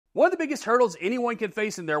One of the biggest hurdles anyone can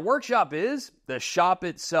face in their workshop is the shop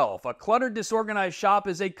itself. A cluttered, disorganized shop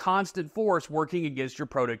is a constant force working against your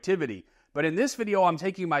productivity. But in this video, I'm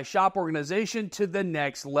taking my shop organization to the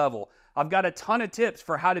next level. I've got a ton of tips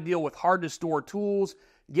for how to deal with hard to store tools,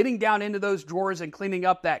 getting down into those drawers and cleaning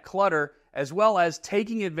up that clutter, as well as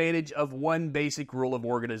taking advantage of one basic rule of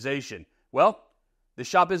organization. Well, the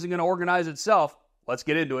shop isn't going to organize itself. Let's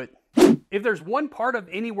get into it. If there's one part of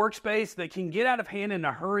any workspace that can get out of hand in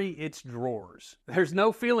a hurry, it's drawers. There's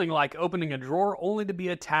no feeling like opening a drawer only to be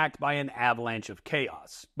attacked by an avalanche of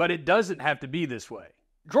chaos. But it doesn't have to be this way.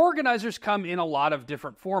 Drawer organizers come in a lot of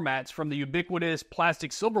different formats, from the ubiquitous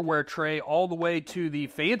plastic silverware tray all the way to the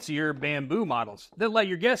fancier bamboo models that let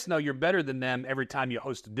your guests know you're better than them every time you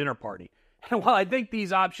host a dinner party. And while I think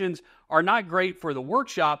these options are not great for the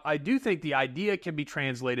workshop, I do think the idea can be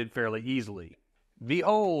translated fairly easily.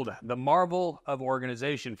 Behold, the marvel of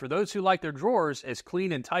organization for those who like their drawers as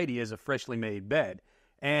clean and tidy as a freshly made bed.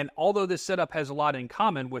 And although this setup has a lot in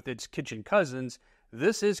common with its kitchen cousins,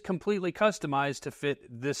 this is completely customized to fit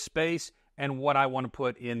this space and what I want to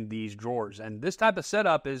put in these drawers. And this type of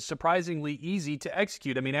setup is surprisingly easy to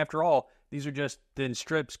execute. I mean, after all, these are just thin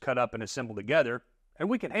strips cut up and assembled together, and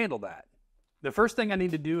we can handle that. The first thing I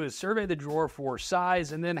need to do is survey the drawer for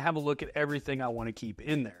size and then have a look at everything I want to keep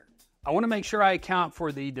in there. I want to make sure I account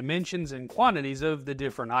for the dimensions and quantities of the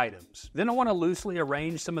different items. Then I want to loosely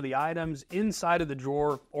arrange some of the items inside of the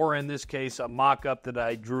drawer, or in this case, a mock-up that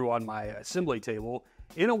I drew on my assembly table,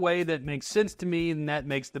 in a way that makes sense to me and that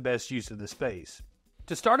makes the best use of the space.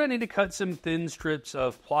 To start, I need to cut some thin strips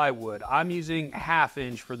of plywood. I'm using 1/2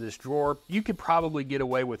 inch for this drawer. You could probably get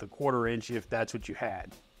away with 1/4 inch if that's what you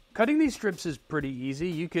had. Cutting these strips is pretty easy.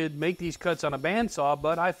 You could make these cuts on a bandsaw,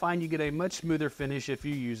 but I find you get a much smoother finish if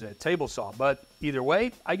you use a table saw. But either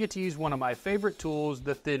way, I get to use one of my favorite tools,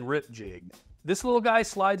 the thin rip jig. This little guy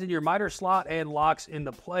slides in your miter slot and locks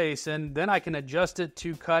into place, and then I can adjust it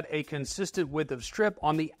to cut a consistent width of strip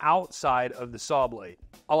on the outside of the saw blade.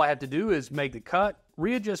 All I have to do is make the cut,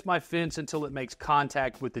 readjust my fence until it makes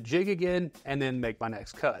contact with the jig again, and then make my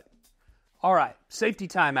next cut. All right, safety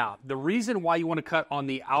timeout. The reason why you want to cut on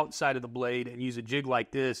the outside of the blade and use a jig like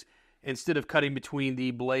this instead of cutting between the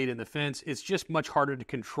blade and the fence, it's just much harder to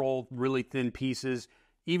control really thin pieces,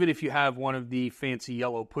 even if you have one of the fancy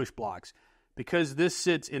yellow push blocks. Because this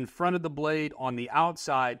sits in front of the blade on the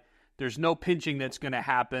outside, there's no pinching that's going to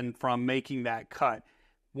happen from making that cut.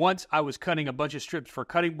 Once I was cutting a bunch of strips for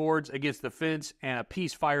cutting boards against the fence, and a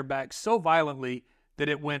piece fired back so violently that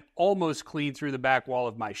it went almost clean through the back wall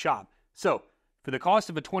of my shop. So, for the cost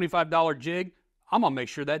of a $25 jig, I'm going to make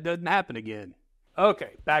sure that doesn't happen again.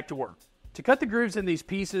 Okay, back to work. To cut the grooves in these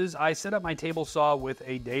pieces, I set up my table saw with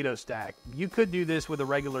a dado stack. You could do this with a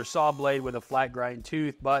regular saw blade with a flat grind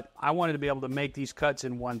tooth, but I wanted to be able to make these cuts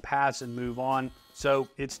in one pass and move on, so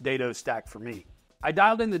it's dado stack for me. I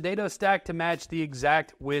dialed in the dado stack to match the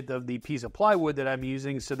exact width of the piece of plywood that I'm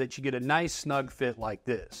using so that you get a nice snug fit like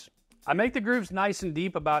this. I make the grooves nice and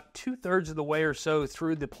deep, about 2/3 of the way or so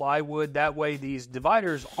through the plywood. That way these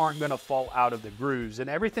dividers aren't going to fall out of the grooves. And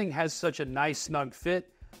everything has such a nice snug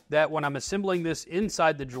fit that when I'm assembling this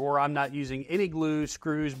inside the drawer, I'm not using any glue,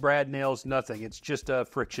 screws, brad nails, nothing. It's just a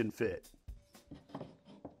friction fit.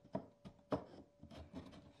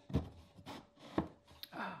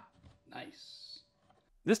 Nice.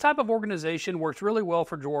 This type of organization works really well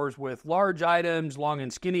for drawers with large items, long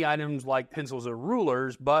and skinny items like pencils or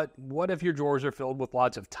rulers, but what if your drawers are filled with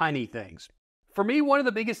lots of tiny things? For me, one of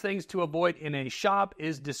the biggest things to avoid in a shop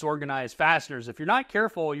is disorganized fasteners. If you're not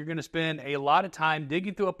careful, you're going to spend a lot of time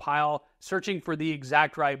digging through a pile, searching for the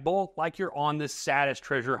exact right bolt, like you're on the saddest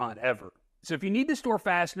treasure hunt ever. So if you need to store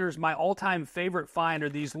fasteners, my all-time favorite find are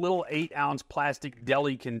these little 8-ounce plastic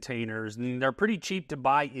deli containers, and they're pretty cheap to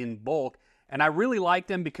buy in bulk. And I really like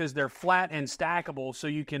them because they're flat and stackable, so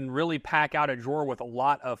you can really pack out a drawer with a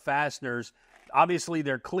lot of fasteners. Obviously,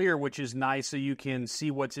 they're clear, which is nice, so you can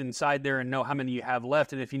see what's inside there and know how many you have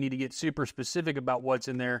left. And if you need to get super specific about what's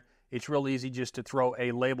in there, it's real easy just to throw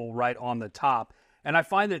a label right on the top. And I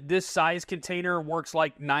find that this size container works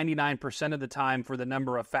like 99% of the time for the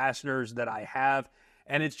number of fasteners that I have.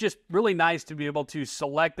 And it's just really nice to be able to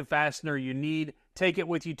select the fastener you need, take it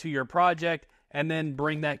with you to your project, and then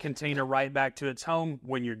bring that container right back to its home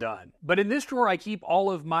when you're done. But in this drawer, I keep all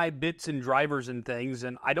of my bits and drivers and things,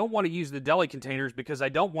 and I don't want to use the deli containers because I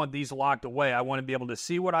don't want these locked away. I want to be able to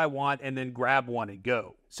see what I want and then grab one and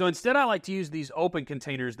go. So instead, I like to use these open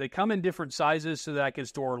containers. They come in different sizes so that I can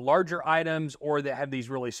store larger items, or that have these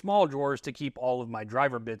really small drawers to keep all of my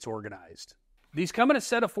driver bits organized. These come in a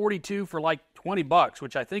set of 42 for like 20 bucks,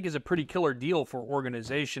 which I think is a pretty killer deal for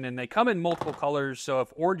organization, and they come in multiple colors, so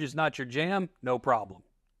if orange is not your jam, no problem.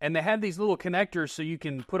 And they have these little connectors so you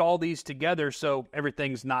can put all these together so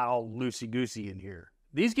everything's not all loosey-goosey in here.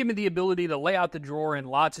 These give me the ability to lay out the drawer in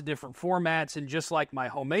lots of different formats, and just like my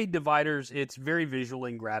homemade dividers, it's very visual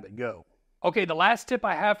and grab and go. Okay, the last tip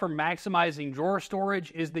I have for maximizing drawer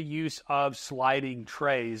storage is the use of sliding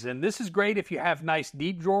trays. And this is great if you have nice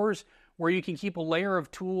deep drawers where you can keep a layer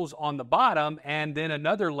of tools on the bottom and then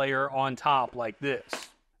another layer on top like this.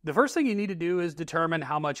 The first thing you need to do is determine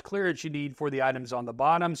how much clearance you need for the items on the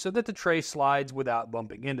bottom so that the tray slides without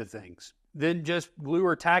bumping into things. Then just glue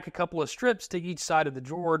or tack a couple of strips to each side of the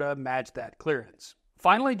drawer to match that clearance.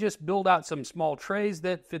 Finally, just build out some small trays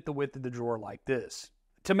that fit the width of the drawer like this.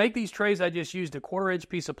 To make these trays, I just used a 1/4-inch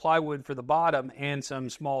piece of plywood for the bottom and some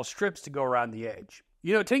small strips to go around the edge.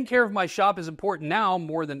 You know, taking care of my shop is important now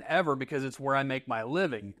more than ever because it's where I make my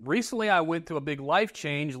living. Recently, I went through a big life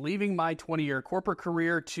change, leaving my 20-year corporate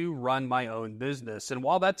career to run my own business. And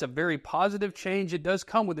while that's a very positive change, it does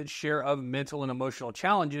come with its share of mental and emotional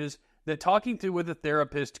challenges that talking through with a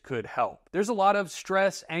therapist could help. There's a lot of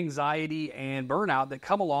stress, anxiety, and burnout that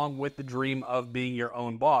come along with the dream of being your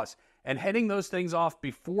own boss. And heading those things off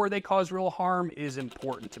before they cause real harm is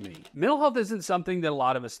important to me. Mental health isn't something that a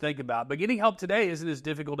lot of us think about, but getting help today isn't as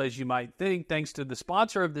difficult as you might think thanks to the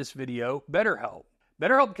sponsor of this video, BetterHelp.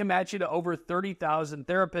 BetterHelp can match you to over 30,000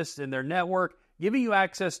 therapists in their network, giving you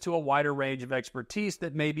access to a wider range of expertise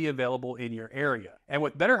that may be available in your area. And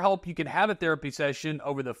with BetterHelp, you can have a therapy session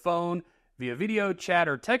over the phone, via video, chat,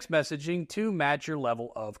 or text messaging to match your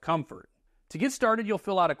level of comfort. To get started, you'll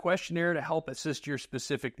fill out a questionnaire to help assist your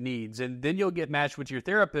specific needs, and then you'll get matched with your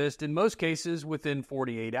therapist, in most cases within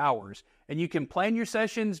 48 hours. And you can plan your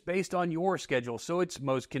sessions based on your schedule, so it's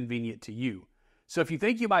most convenient to you. So if you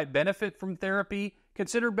think you might benefit from therapy,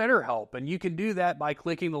 consider BetterHelp, and you can do that by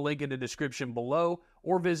clicking the link in the description below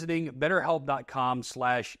or visiting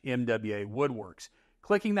betterhelp.com/MWAWoodworks.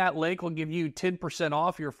 Clicking that link will give you 10%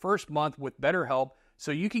 off your first month with BetterHelp,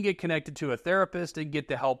 so you can get connected to a therapist and get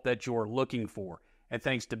the help that you're looking for. And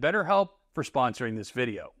thanks to BetterHelp for sponsoring this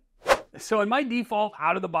video. So in my default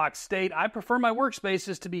out-of-the-box state, I prefer my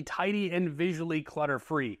workspaces to be tidy and visually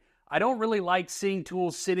clutter-free. I don't really like seeing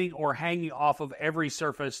tools sitting or hanging off of every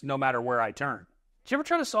surface no matter where I turn. Do you ever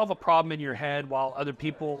try to solve a problem in your head while other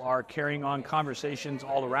people are carrying on conversations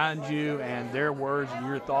all around you and their words and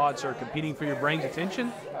your thoughts are competing for your brain's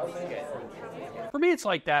attention? For me, it's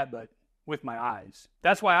like that, but with my eyes.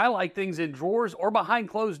 That's why I like things in drawers or behind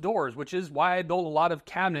closed doors, which is why I build a lot of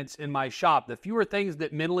cabinets in my shop. The fewer things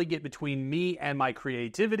that mentally get between me and my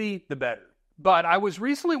creativity, the better. But I was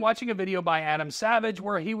recently watching a video by Adam Savage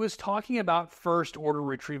where he was talking about first order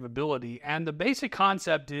retrievability, and the basic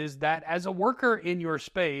concept is that as a worker in your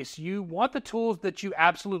space, you want the tools that you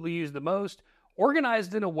absolutely use the most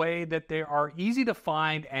organized in a way that they are easy to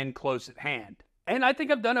find and close at hand. And I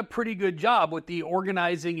think I've done a pretty good job with the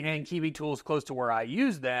organizing and keeping tools close to where I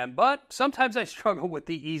use them, but sometimes I struggle with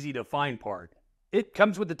the easy to find part. It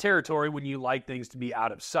comes with the territory when you like things to be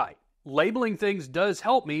out of sight. Labeling things does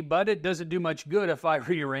help me, but it doesn't do much good if I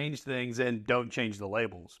rearrange things and don't change the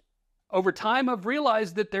labels. Over time, I've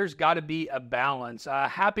realized that there's got to be a balance, a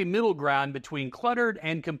happy middle ground between cluttered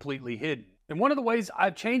and completely hidden. And one of the ways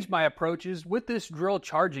I've changed my approach is with this drill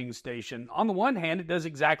charging station. On the one hand, it does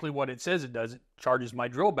exactly what it says it does. It charges my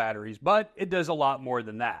drill batteries, but it does a lot more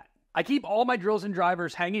than that. I keep all my drills and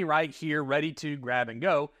drivers hanging right here, ready to grab and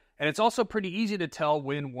go, and it's also pretty easy to tell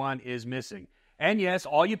when one is missing. And yes,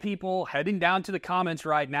 all you people heading down to the comments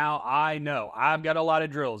right now, I know I've got a lot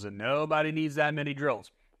of drills and nobody needs that many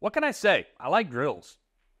drills. What can I say? I like drills.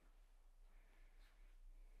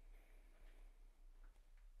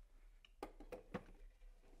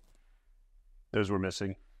 Those were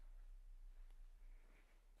missing.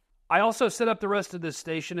 I also set up the rest of this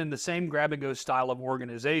station in the same grab-and-go style of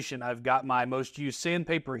organization. I've got my most used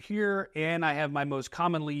sandpaper here, and I have my most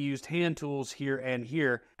commonly used hand tools here and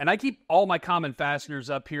here. And I keep all my common fasteners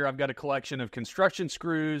up here. I've got a collection of construction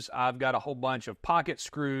screws, I've got a whole bunch of pocket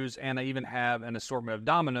screws, and I even have an assortment of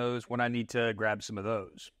dominoes when I need to grab some of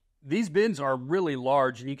those. These bins are really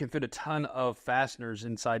large, and you can fit a ton of fasteners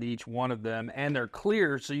inside each one of them, and they're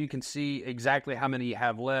clear so you can see exactly how many you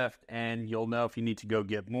have left, and you'll know if you need to go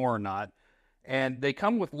get more or not. And they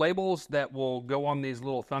come with labels that will go on these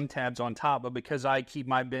little thumb tabs on top, but because I keep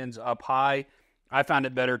my bins up high, I found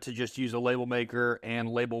it better to just use a label maker and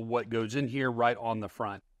label what goes in here right on the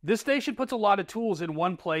front. This station puts a lot of tools in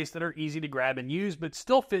one place that are easy to grab and use, but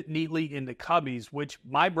still fit neatly into cubbies, which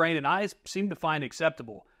my brain and eyes seem to find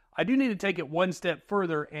acceptable. I do need to take it one step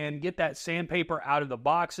further and get that sandpaper out of the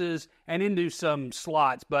boxes and into some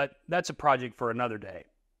slots, but that's a project for another day.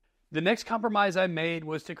 The next compromise I made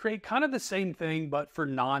was to create kind of the same thing, but for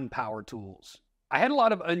non-power tools. I had a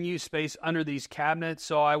lot of unused space under these cabinets,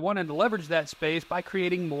 so I wanted to leverage that space by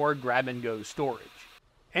creating more grab-and-go storage.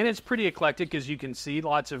 And it's pretty eclectic, as you can see,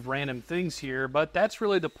 lots of random things here, but that's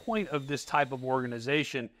really the point of this type of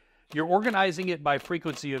organization. You're organizing it by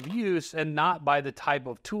frequency of use and not by the type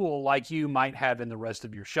of tool like you might have in the rest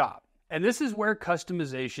of your shop. And this is where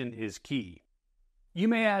customization is key. You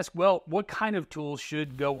may ask, well, what kind of tools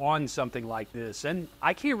should go on something like this? And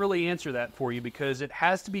I can't really answer that for you because it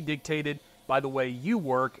has to be dictated by the way you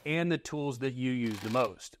work and the tools that you use the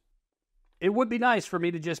most. It would be nice for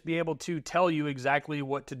me to just be able to tell you exactly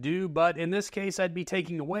what to do, but in this case, I'd be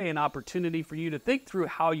taking away an opportunity for you to think through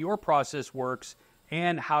how your process works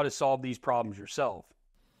and how to solve these problems yourself.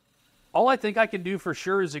 All I think I can do for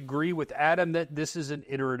sure is agree with Adam that this is an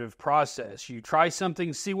iterative process. You try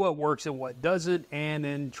something, see what works and what doesn't, and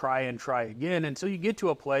then try again until you get to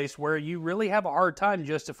a place where you really have a hard time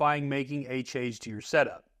justifying making a change to your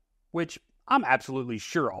setup, which I'm absolutely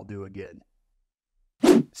sure I'll do again.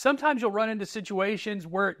 Sometimes you'll run into situations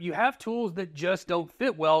where you have tools that just don't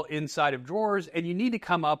fit well inside of drawers and you need to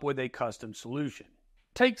come up with a custom solution.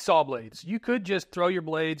 Take saw blades. You could just throw your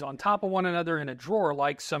blades on top of one another in a drawer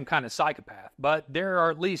like some kind of psychopath, but there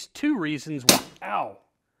are at least two reasons why. Ow!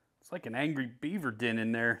 It's like an angry beaver den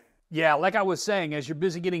in there. Yeah, like I was saying, as you're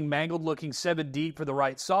busy getting mangled looking 7 deep for the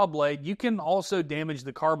right saw blade, you can also damage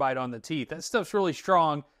the carbide on the teeth. That stuff's really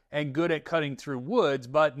strong and good at cutting through woods,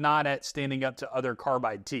 but not at standing up to other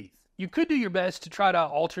carbide teeth. You could do your best to try to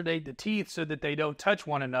alternate the teeth so that they don't touch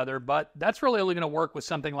one another, but that's really only going to work with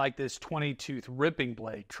something like this 20-tooth ripping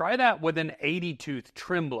blade. Try that with an 80-tooth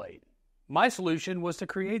trim blade. My solution was to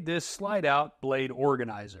create this slide-out blade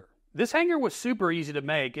organizer. This hanger was super easy to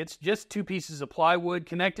make. It's just 2 pieces of plywood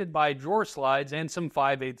connected by drawer slides and some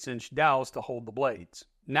 5/8" dowels to hold the blades.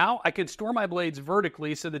 Now I can store my blades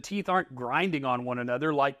vertically so the teeth aren't grinding on one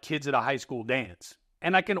another like kids at a high school dance.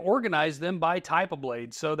 And I can organize them by type of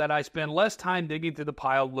blade so that I spend less time digging through the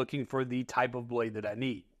pile looking for the type of blade that I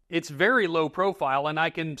need. It's very low profile and I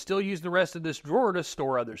can still use the rest of this drawer to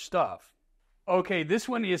store other stuff. Okay, this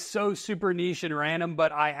one is so super niche and random,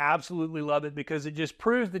 but I absolutely love it because it just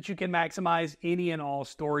proves that you can maximize any and all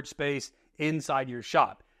storage space inside your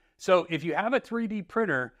shop. So if you have a 3D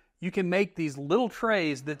printer, you can make these little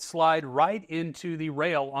trays that slide right into the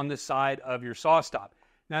rail on the side of your saw stop.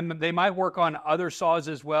 Now, they might work on other saws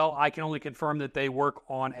as well. I can only confirm that they work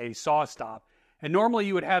on a saw stop. And normally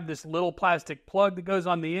you would have this little plastic plug that goes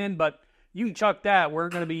on the end, but you can chuck that. We're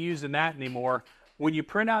going to be using that anymore. When you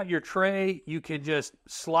print out your tray, you can just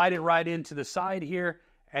slide it right into the side here.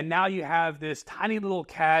 And now you have this tiny little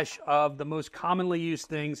cache of the most commonly used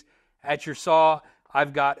things at your saw.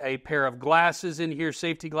 I've got a pair of glasses in here,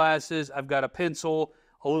 safety glasses. I've got a pencil,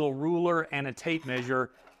 a little ruler, and a tape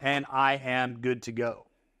measure, and I am good to go.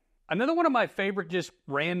 Another one of my favorite just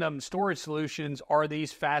random storage solutions are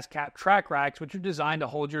these fast cap track racks, which are designed to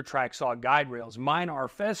hold your track saw guide rails. Mine are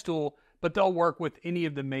Festool, but they'll work with any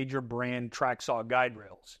of the major brand track saw guide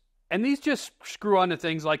rails. And these just screw onto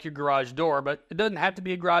things like your garage door, but it doesn't have to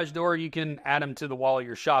be a garage door. You can add them to the wall of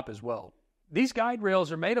your shop as well. These guide rails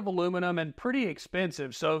are made of aluminum and pretty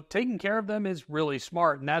expensive, so taking care of them is really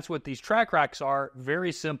smart, and that's what these track racks are,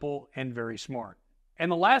 very simple and very smart.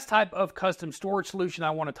 And the last type of custom storage solution I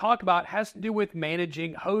want to talk about has to do with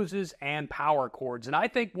managing hoses and power cords. And I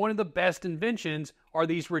think one of the best inventions are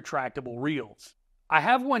these retractable reels. I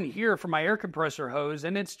have one here for my air compressor hose,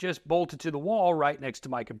 and it's just bolted to the wall right next to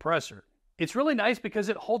my compressor. It's really nice because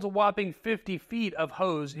it holds a whopping 50 feet of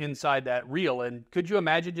hose inside that reel. And could you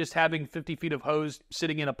imagine just having 50 feet of hose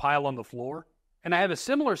sitting in a pile on the floor? And I have a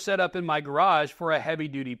similar setup in my garage for a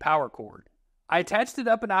heavy-duty power cord. I attached it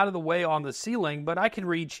up and out of the way on the ceiling, but I can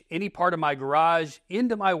reach any part of my garage,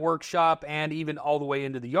 into my workshop, and even all the way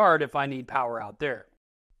into the yard if I need power out there.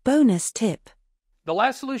 Bonus tip. The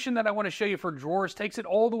last solution that I want to show you for drawers takes it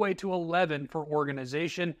all the way to 11 for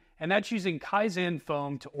organization, and that's using Kaizen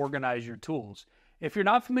foam to organize your tools. If you're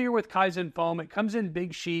not familiar with Kaizen foam, it comes in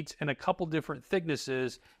big sheets in a couple different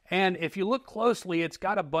thicknesses, and if you look closely, it's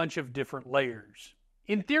got a bunch of different layers.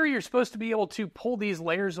 In theory, you're supposed to be able to pull these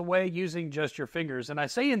layers away using just your fingers. And I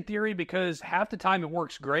say in theory because half the time it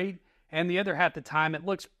works great, and the other half the time it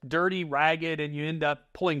looks dirty, ragged, and you end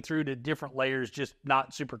up pulling through to different layers, just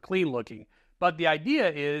not super clean looking. But the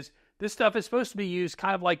idea is this stuff is supposed to be used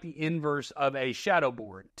kind of like the inverse of a shadow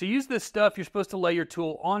board. To use this stuff, you're supposed to lay your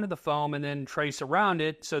tool onto the foam and then trace around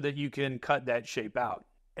it so that you can cut that shape out.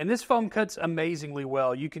 And this foam cuts amazingly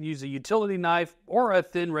well. You can use a utility knife or a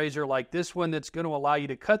thin razor like this one that's going to allow you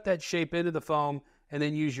to cut that shape into the foam and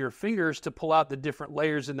then use your fingers to pull out the different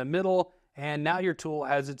layers in the middle, and now your tool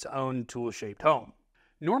has its own tool-shaped home.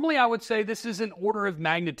 Normally, I would say this is an order of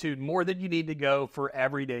magnitude more than you need to go for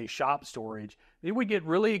everyday shop storage. It would get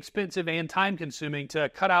really expensive and time-consuming to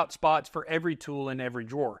cut out spots for every tool in every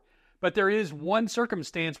drawer. But there is one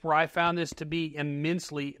circumstance where I found this to be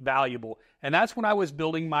immensely valuable, and that's when I was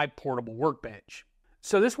building my portable workbench.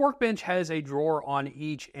 So this workbench has a drawer on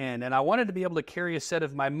each end, and I wanted to be able to carry a set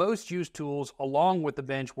of my most used tools along with the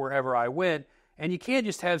bench wherever I went, and you can't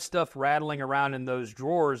just have stuff rattling around in those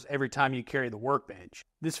drawers every time you carry the workbench.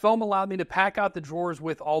 This foam allowed me to pack out the drawers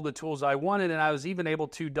with all the tools I wanted, and I was even able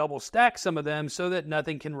to double stack some of them so that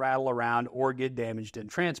nothing can rattle around or get damaged in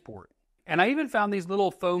transport. And I even found these little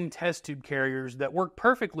foam test tube carriers that work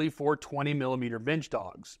perfectly for 20mm bench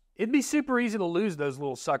dogs. It'd be super easy to lose those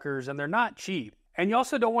little suckers, and they're not cheap. And you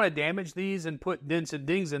also don't want to damage these and put dents and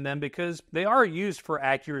dings in them because they are used for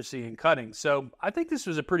accuracy and cutting. So I think this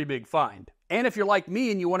was a pretty big find. And if you're like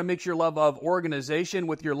me and you want to mix your love of organization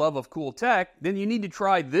with your love of cool tech, then you need to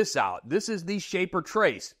try this out. This is the Shaper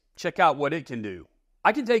Trace. Check out what it can do.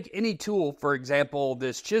 I can take any tool, for example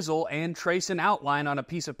this chisel, and trace an outline on a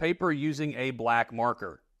piece of paper using a black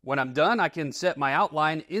marker. When I'm done, I can set my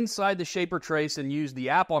outline inside the Shaper Trace and use the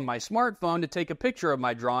app on my smartphone to take a picture of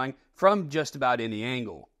my drawing from just about any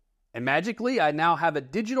angle. And magically, I now have a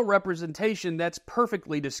digital representation that's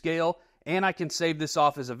perfectly to scale, and I can save this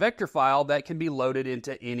off as a vector file that can be loaded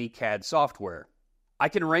into any CAD software. I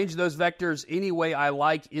can arrange those vectors any way I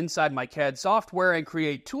like inside my CAD software and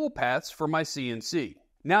create tool paths for my CNC.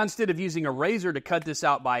 Now, instead of using a razor to cut this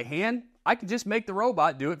out by hand, I can just make the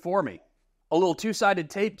robot do it for me. A little two-sided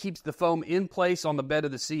tape keeps the foam in place on the bed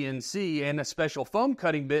of the CNC, and a special foam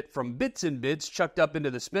cutting bit from Bits and Bits chucked up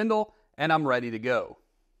into the spindle, and I'm ready to go.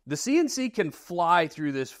 The CNC can fly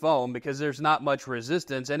through this foam because there's not much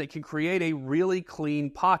resistance, and it can create a really clean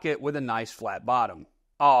pocket with a nice flat bottom.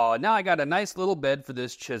 Oh, now I got a nice little bed for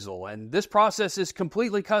this chisel, and this process is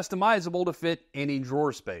completely customizable to fit any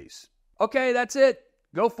drawer space. Okay, that's it.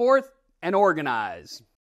 Go forth and organize.